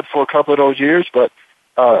we were good for a couple of those years, but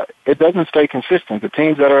it doesn't stay consistent. The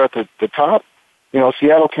teams that are at the top, you know,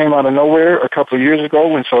 Seattle came out of nowhere a couple of years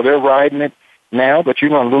ago, and so they're riding it now, but you're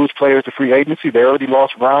going to lose players to free agency. They already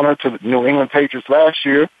lost Browner to the New England Patriots last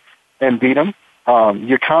year and beat them.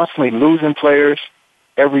 You're constantly losing players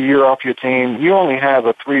every year off your team. You only have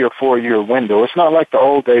a 3 or 4 year window. It's not like the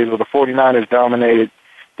old days where the 49ers dominated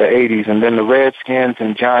the 80s and then the Redskins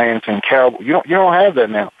and Giants and Cowboys. You don't have that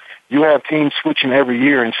now. You have teams switching every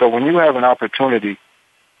year, and so when you have an opportunity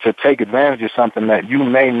to take advantage of something that you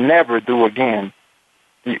may never do again,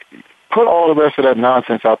 put all the rest of that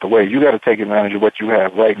nonsense out the way. You got to take advantage of what you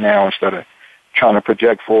have right now instead of trying to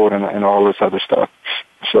project forward and all this other stuff.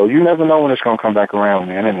 So you never know when it's going to come back around,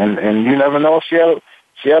 man. And you never know if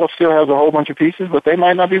Seattle still has a whole bunch of pieces, but they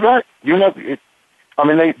might not be right.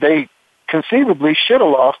 They conceivably should have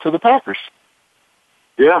lost to the Packers.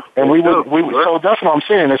 Yeah. And so that's what I'm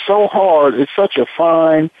saying. It's so hard. It's such a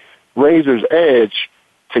fine razor's edge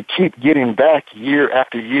to keep getting back year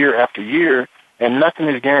after year after year, and nothing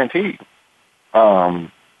is guaranteed. The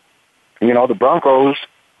Broncos,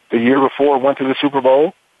 the year before, went to the Super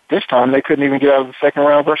Bowl. This time they couldn't even get out of the second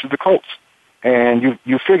round versus the Colts. And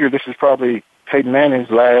you figure this is probably Peyton Manning's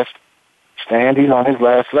last stand. He's on his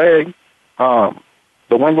last leg. The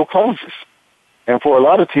window closes. And for a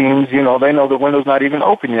lot of teams, they know the window's not even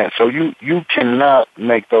open yet. So you cannot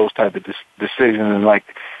make those type of decisions and like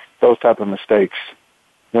those type of mistakes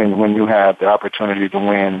when you have the opportunity to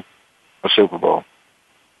win a Super Bowl.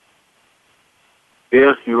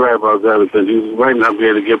 Yes, you're right about that because you might not be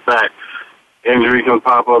able to get back. Injury can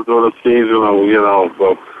pop up during the season,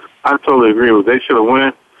 so I totally agree with. They should have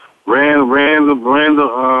ran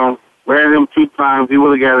him 2 times. He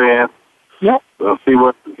would have got in. Yep. So see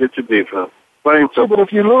what get your defense. But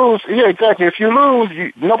if you lose, yeah, exactly. If you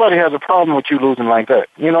lose, nobody has a problem with you losing like that.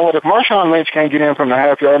 You know what? If Marshawn Lynch can't get in from the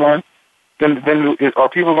half-yard line, then are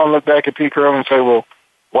people going to look back at Pete Carroll and say, well,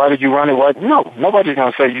 why did you run it? Why? No, nobody's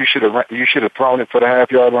going to say you should have thrown it for the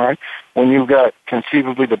half-yard line when you've got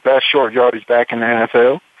conceivably the best short yardage back in the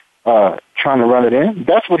NFL trying to run it in.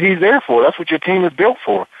 That's what he's there for. That's what your team is built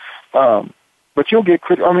for. But you'll get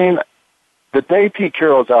credit. I mean, the day Pete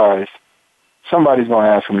Carroll's eyes, somebody's going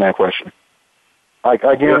to ask him that question. I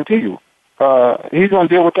guarantee you. He's going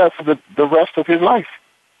to deal with that for the rest of his life.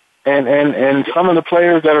 And some of the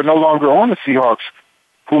players that are no longer on the Seahawks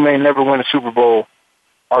who may never win a Super Bowl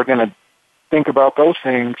are going to think about those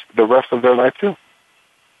things the rest of their life too.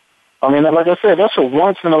 I mean, like I said, that's a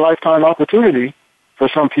once-in-a-lifetime opportunity for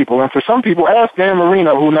some people. And for some people, ask Dan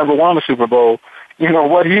Marino, who never won a Super Bowl,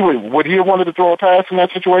 what would he have wanted to throw a pass in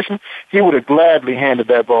that situation? He would have gladly handed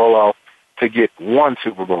that ball off to get 1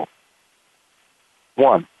 Super Bowl.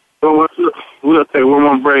 1. So we're going to take one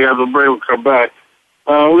more break. After the break, we'll come back.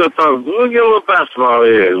 We'll get a little basketball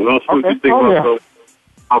here. We'll see what you think about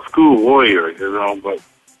our school warriors, but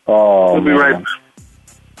we'll be right back.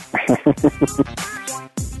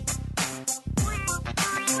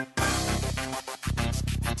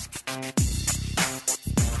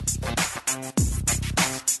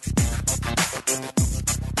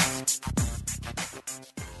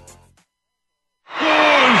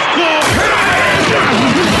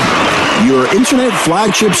 Internet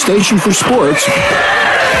flagship station for sports.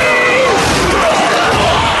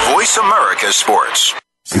 Voice America Sports.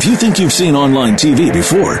 If you think you've seen online TV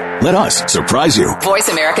before, let us surprise you.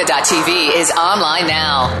 VoiceAmerica.tv is online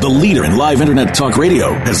now. The leader in live internet talk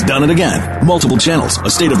radio has done it again. Multiple channels, a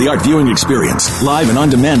state-of-the-art viewing experience, live and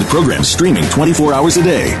on-demand programs streaming 24 hours a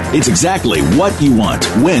day. It's exactly what you want,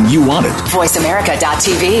 when you want it.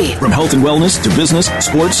 VoiceAmerica.tv. From health and wellness to business,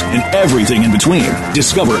 sports, and everything in between.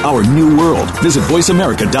 Discover our new world. Visit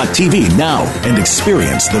VoiceAmerica.tv now and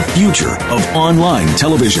experience the future of online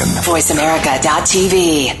television.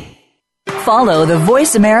 VoiceAmerica.tv. Follow the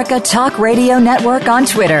Voice America Talk Radio Network on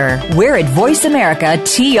Twitter. We're at Voice America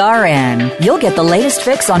TRN. You'll get the latest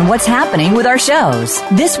fix on what's happening with our shows,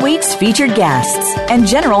 this week's featured guests, and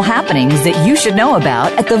general happenings that you should know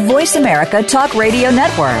about at the Voice America Talk Radio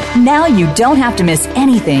Network. Now you don't have to miss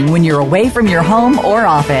anything when you're away from your home or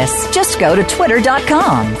office. Just go to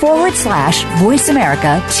twitter.com/Voice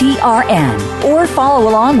America TRN or follow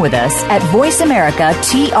along with us at Voice America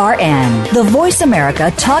TRN, the Voice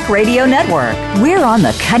America Talk Radio Network. We're on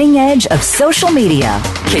the cutting edge of social media.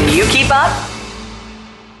 Can you keep up?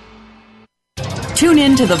 Tune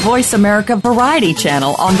in to the Voice America Variety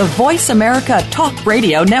channel on the Voice America Talk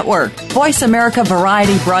Radio Network. Voice America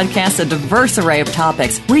Variety broadcasts a diverse array of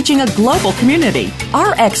topics, reaching a global community.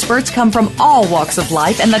 Our experts come from all walks of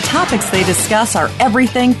life, and the topics they discuss are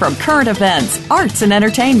everything from current events, arts and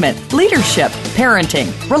entertainment, leadership,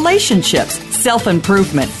 parenting, relationships,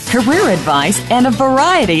 self-improvement, career advice, and a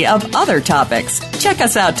variety of other topics. Check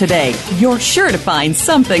us out today. You're sure to find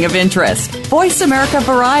something of interest. Voice America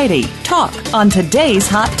Variety. Talk on today's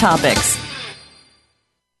hot topics.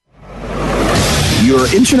 Your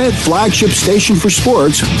Internet flagship station for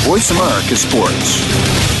sports, Voice America Sports.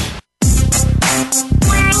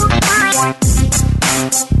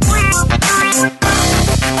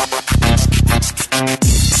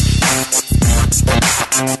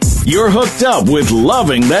 You're hooked up with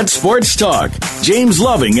Loving That Sports Talk. James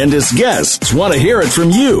Loving and his guests want to hear it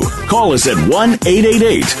from you. Call us at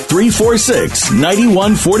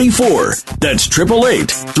 1-888-346-9144. That's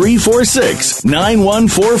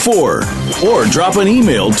 888-346-9144. Or drop an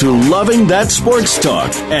email to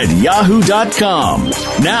lovingthatsportstalk@yahoo.com.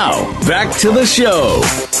 Now, back to the show.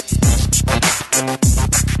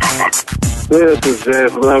 This is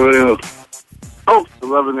James Loving, host of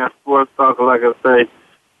Loving That Sports Talk. Like I say,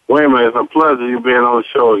 Wayman, it's a pleasure you being on the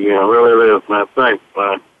show again. It really is, man. Thanks,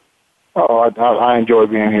 man. Oh, I enjoy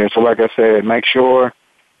being here. So like I said, make sure,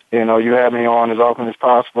 you have me on as often as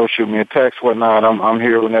possible. Shoot me a text, whatnot. I'm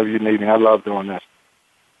here whenever you need me. I love doing this.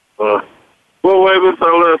 Well, Wayman,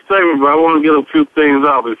 so let's segment, but I want to get a few things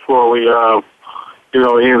out before we, end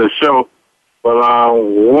the show. But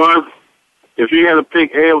one, if you had to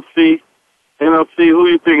pick AFC, NFC, who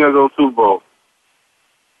do you think will go Super Bowl?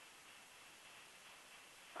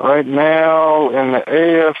 Right now, in the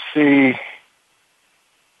AFC,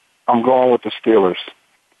 I'm going with the Steelers.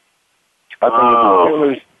 I'm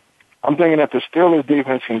thinking that the Steelers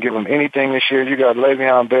defense can give them anything this year. You got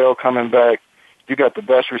Le'Veon Bell coming back. You got the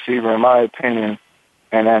best receiver, in my opinion,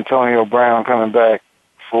 and Antonio Brown coming back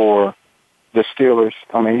for the Steelers.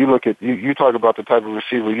 I mean, you look at, you talk about the type of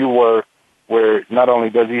receiver you were, where not only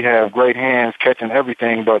does he have great hands catching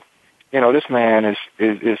everything, but this man is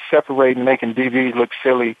separating, making DBs look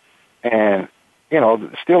silly. And,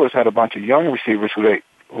 the Steelers had a bunch of young receivers who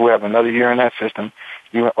have another year in that system.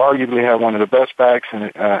 You arguably have one of the best backs in the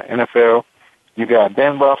NFL. You got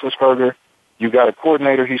Ben Roethlisberger. You got a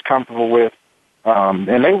coordinator he's comfortable with.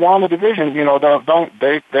 And they won the division.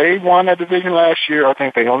 They won that division last year. I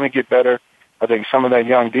think they only get better. I think some of that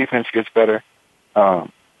young defense gets better.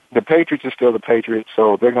 The Patriots are still the Patriots,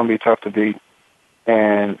 so they're going to be tough to beat.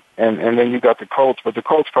 And then you got the Colts, but the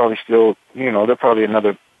Colts probably still, they're probably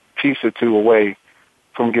another piece or two away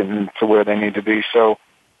from getting to where they need to be. So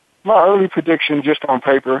my early prediction, just on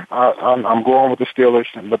paper, I'm going with the Steelers,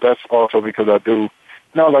 but that's also because I do,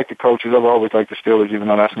 like the coaches. I've always liked the Steelers, even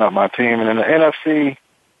though that's not my team. And in the NFC,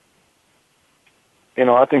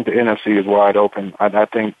 I think the NFC is wide open. I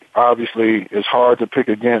think, obviously, it's hard to pick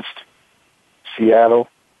against Seattle,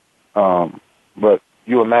 but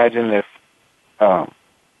you imagine if the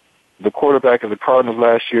quarterback of the Cardinals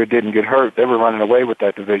last year didn't get hurt, they were running away with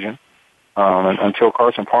that division until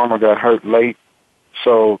Carson Palmer got hurt late.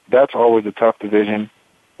 So that's always a tough division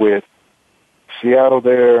with Seattle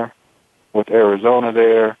there, with Arizona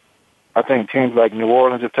there. I think teams like New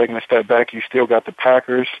Orleans have taken a step back. You still got the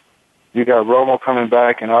Packers. You got Romo coming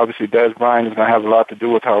back, and obviously Dez Bryant is going to have a lot to do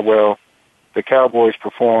with how well the Cowboys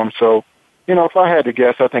perform. So, if I had to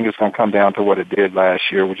guess, I think it's going to come down to what it did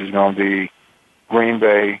last year, which is going to be Green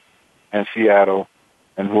Bay, and Seattle,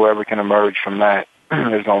 and whoever can emerge from that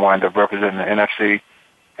is going to wind up representing the NFC.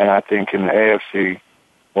 And I think in the AFC,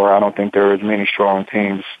 where I don't think there are as many strong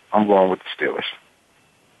teams, I'm going with the Steelers.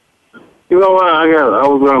 You know what? I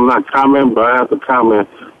was going to not comment, but I have to comment.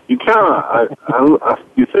 You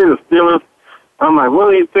you say the Steelers. I'm like, what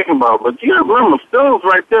are you thinking about? But you got to remember, Steelers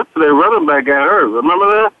right there to their running back got hurt. Remember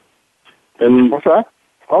that? And what's that?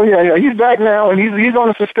 Oh yeah, he's back now, and he's on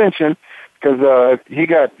a suspension because he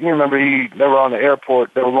got. You remember they were on the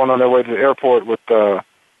airport. They were going on their way to the airport with the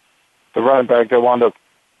running back that wound up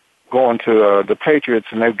going to the Patriots,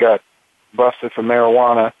 and they got busted for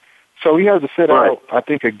marijuana. So he has to sit out, I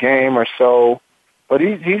think, a game or so. But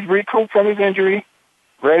he's recouped from his injury,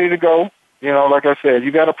 ready to go. You know, like I said,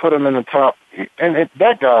 you got to put him in the top. And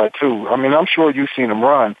that guy, too, I mean, I'm sure you've seen him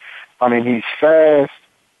run. I mean, he's fast.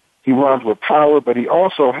 He runs with power, but he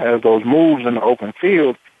also has those moves in the open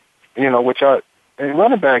field, you know, which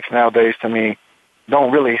running backs nowadays, to me,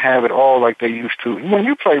 don't really have it all like they used to. When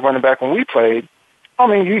you played running back, when we played, I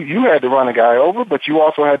mean, you had to run a guy over, but you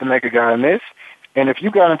also had to make a guy miss. And if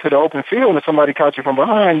you got into the open field and somebody caught you from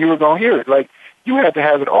behind, you were going to hear it. Like, you had to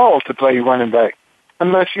have it all to play running back.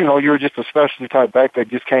 Unless, you know, you were just a specialty type back that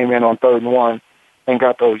just came in on 3rd and 1 and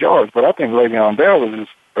got those yards. But I think Le'Veon Bell is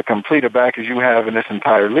as complete a back as you have in this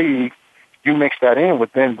entire league. You mix that in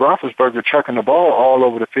with Ben Roethlisberger chucking the ball all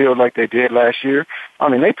over the field like they did last year. I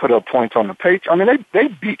mean, they put up points on the Patriots. I mean, they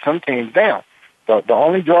beat some teams down. The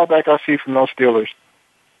only drawback I see from those Steelers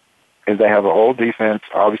is they have an old defense.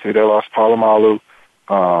 Obviously, they lost Polamalu.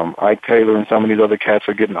 Ike Taylor and some of these other cats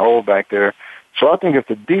are getting old back there. So I think if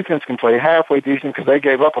the defense can play halfway decent, because they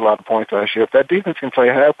gave up a lot of points last year, if that defense can play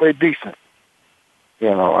halfway decent, you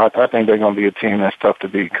know, I think they're going to be a team that's tough to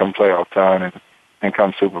beat come playoff time and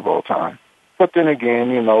come Super Bowl time. But then again,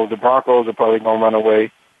 you know, the Broncos are probably going to run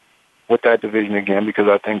away with that division again because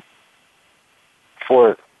I think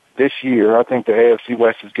for this year, I think the AFC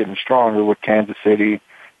West is getting stronger with Kansas City.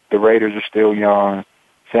 The Raiders are still young.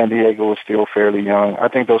 San Diego is still fairly young. I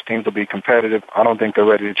think those teams will be competitive. I don't think they're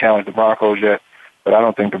ready to challenge the Broncos yet, but I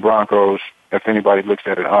don't think the Broncos, if anybody looks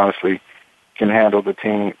at it honestly, can handle the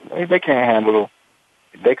team. They can't handle.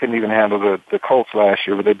 They couldn't even handle the Colts last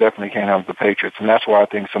year, but they definitely can't handle the Patriots, and that's why I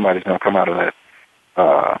think somebody's going to come out of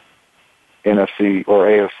that NFC or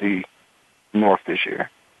AFC North this year.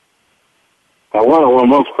 I want one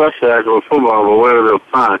more question to ask you about football, but wait a little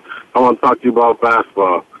time. I want to talk to you about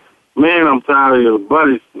basketball. Man, I'm tired of your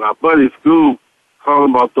buddies. My buddy Scoob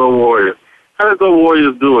talking about the Warriors. How did the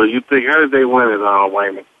Warriors do it? You think? How did they win it,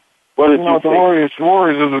 Wayman? What did you think? The Warriors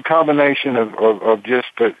is a combination of just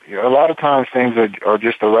a lot of times things are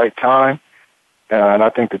just the right time, and I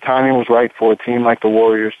think the timing was right for a team like the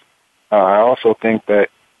Warriors. I also think that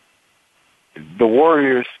the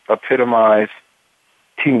Warriors epitomize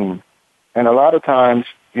team, and a lot of times,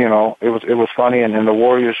 you know, it was funny, and then the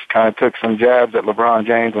Warriors kind of took some jabs at LeBron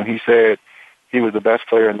James when he said he was the best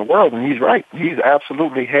player in the world, and he's right. He's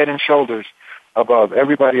absolutely head and shoulders above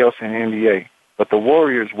everybody else in the NBA. But the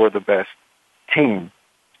Warriors were the best team,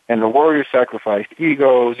 and the Warriors sacrificed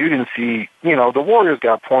egos. You didn't see, you know, the Warriors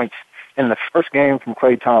got points in the first game from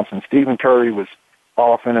Klay Thompson. Stephen Curry was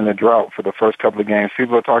often in the drought for the first couple of games.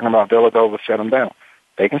 People are talking about Dellavedova shut him down.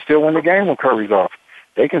 They can still win the game when Curry's off.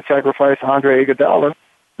 They can sacrifice Andre Iguodala,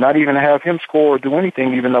 not even have him score or do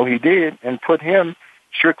anything, even though he did, and put him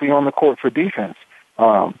strictly on the court for defense.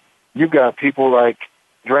 You've got people like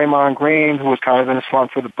Draymond Green, who was kind of in a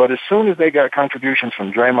slump but as soon as they got contributions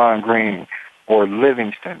from Draymond Green or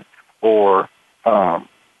Livingston or,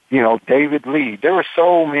 you know, David Lee, there were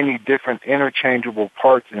so many different interchangeable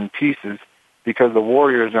parts and pieces because the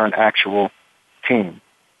Warriors are an actual team.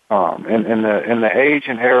 In the age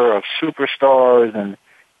and era of superstars and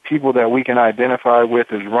people that we can identify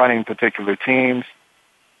with as running particular teams,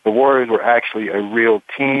 the Warriors were actually a real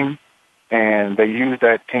team, and they used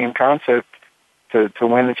that team concept to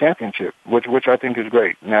win the championship, which I think is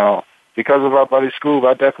great. Now, because of our buddy Scoob,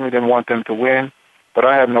 I definitely didn't want them to win, but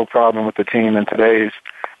I have no problem with the team in today's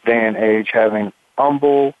day and age having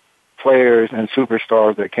humble players and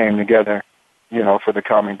superstars that came together, you know, for the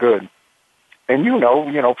common good. And you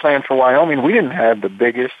know, playing for Wyoming, we didn't have the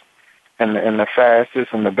biggest and the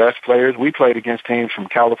fastest and the best players. We played against teams from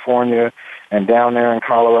California and down there in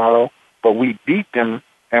Colorado, but we beat them,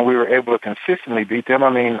 and we were able to consistently beat them. I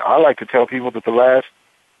mean, I like to tell people that the last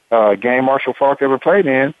game Marshall Faulk ever played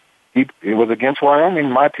in, it was against Wyoming,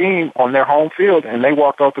 my team, on their home field, and they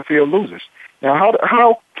walked off the field losers. Now,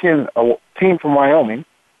 how can a team from Wyoming,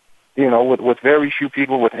 you know, with very few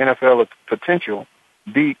people with NFL potential,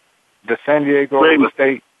 beat the San Diego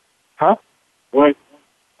State? Huh? Wait,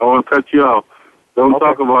 I want to cut you off. Don't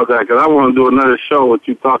talk about that, because I want to do another show with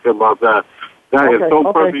you talking about that. That is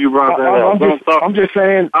so perfect you brought that up. I'm just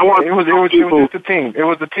saying, it was just a team. It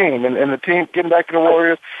was a team. And the team, getting back to the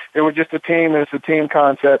Warriors, it was just a team, and it's a team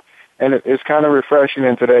concept. And it's kind of refreshing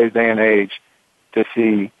in today's day and age to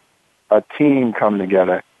see a team come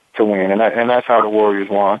together to win. And that's how the Warriors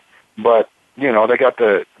won. But, you know, they got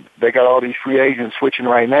all these free agents switching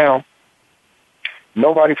right now.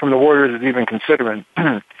 Nobody from the Warriors is even considering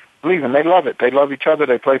leaving. They love it. They love each other.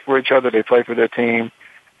 They play for each other. They play for their team.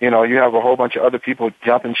 You know, you have a whole bunch of other people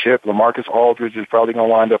jumping ship. LaMarcus Aldridge is probably going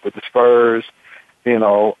to wind up with the Spurs. You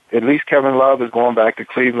know, at least Kevin Love is going back to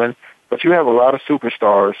Cleveland. But you have a lot of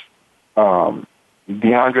superstars.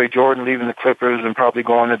 DeAndre Jordan leaving the Clippers and probably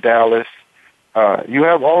going to Dallas. You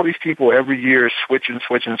have all these people every year switching.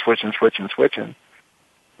 The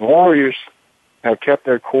Warriors have kept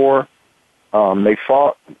their core. They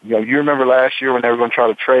fought. You know, you remember last year when they were going to try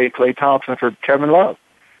to trade Klay Thompson for Kevin Love.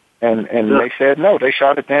 And they said no. They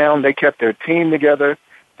shot it down. They kept their team together.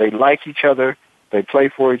 They like each other. They play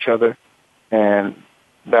for each other. And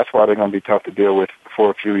that's why they're going to be tough to deal with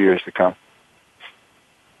for a few years to come.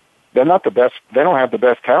 They're not the best. They don't have the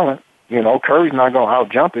best talent. You know, Curry's not going to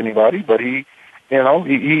out-jump anybody, but he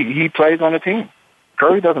plays on the team.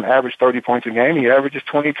 Curry doesn't average 30 points a game. He averages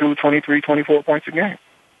 22, 23, 24 points a game.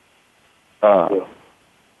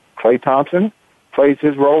 Klay Thompson plays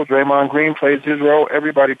his role. Draymond Green plays his role.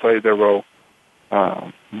 Everybody plays their role.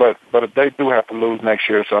 But they do have to lose next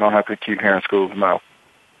year, so I don't have to keep hearing School's mouth.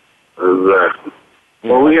 Exactly.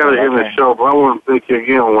 Well, we got to end the show, but I want to thank you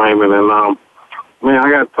again, Wayman. And, man, I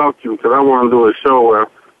got to talk to you because I want to do a show where,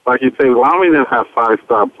 like you say, why don't we just have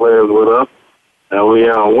 5-star players with us and we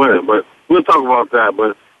win it? But we'll talk about that.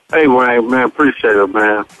 But, hey, Wayne, man, appreciate it,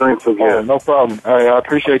 man. Thanks again. Oh, no problem. I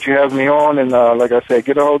appreciate you having me on. And like I said,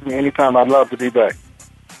 get a hold of me anytime. I'd love to be back.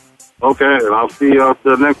 Okay, and I'll see you out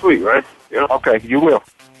there next week, right? Yeah. Okay, you will.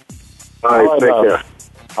 All right, take care.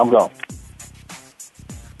 I'm gone.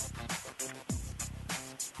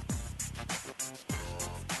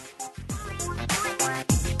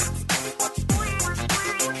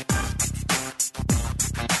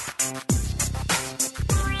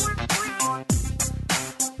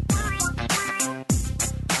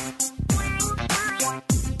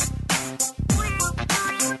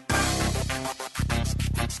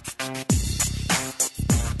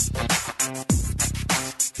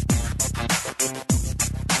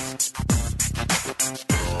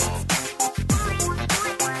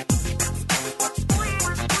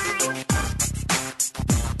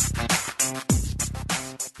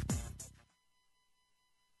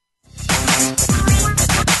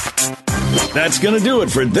 That's going to do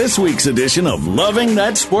it for this week's edition of Loving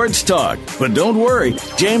That Sports Talk. But don't worry,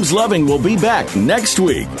 James Loving will be back next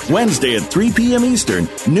week, Wednesday at 3 p.m. Eastern,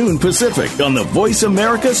 noon Pacific, on the Voice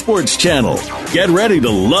America Sports Channel. Get ready to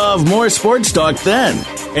love more sports talk then.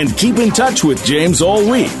 And keep in touch with James all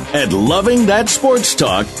week at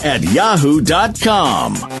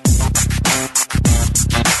lovingthatsportstalk@yahoo.com.